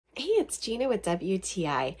Hey, it's Gina with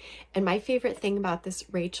WTI, and my favorite thing about this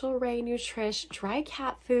Rachael Ray Nutrish dry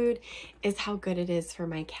cat food is how good it is for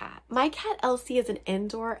my cat. My cat Elsie is an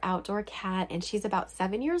indoor-outdoor cat, and she's about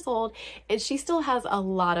 7 years old, and she still has a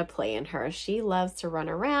lot of play in her. She loves to run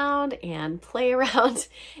around and play around.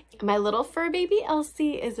 My little fur baby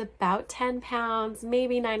Elsie is about 10 pounds,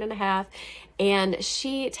 maybe 9.5, and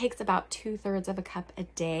she takes about 2/3 of a cup a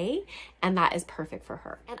day, and that is perfect for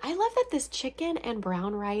her. And I love that this chicken and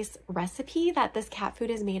brown rice recipe that this cat food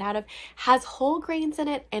is made out of has whole grains in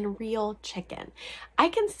it and real chicken. I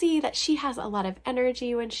can see that she has a lot of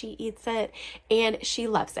energy when she eats it, and she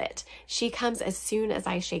loves it. She comes as soon as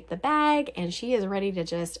I shake the bag, and she is ready to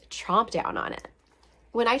just chomp down on it.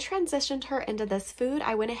 When I transitioned her into this food,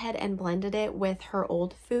 I went ahead and blended it with her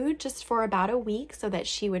old food just for about a week so that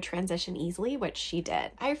she would transition easily, which she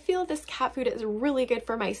did. I feel this cat food is really good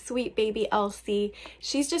for my sweet baby Elsie.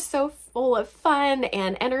 She's just so full of fun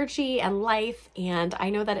and energy and life, and I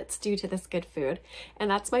know that it's due to this good food.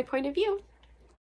 And that's my point of view.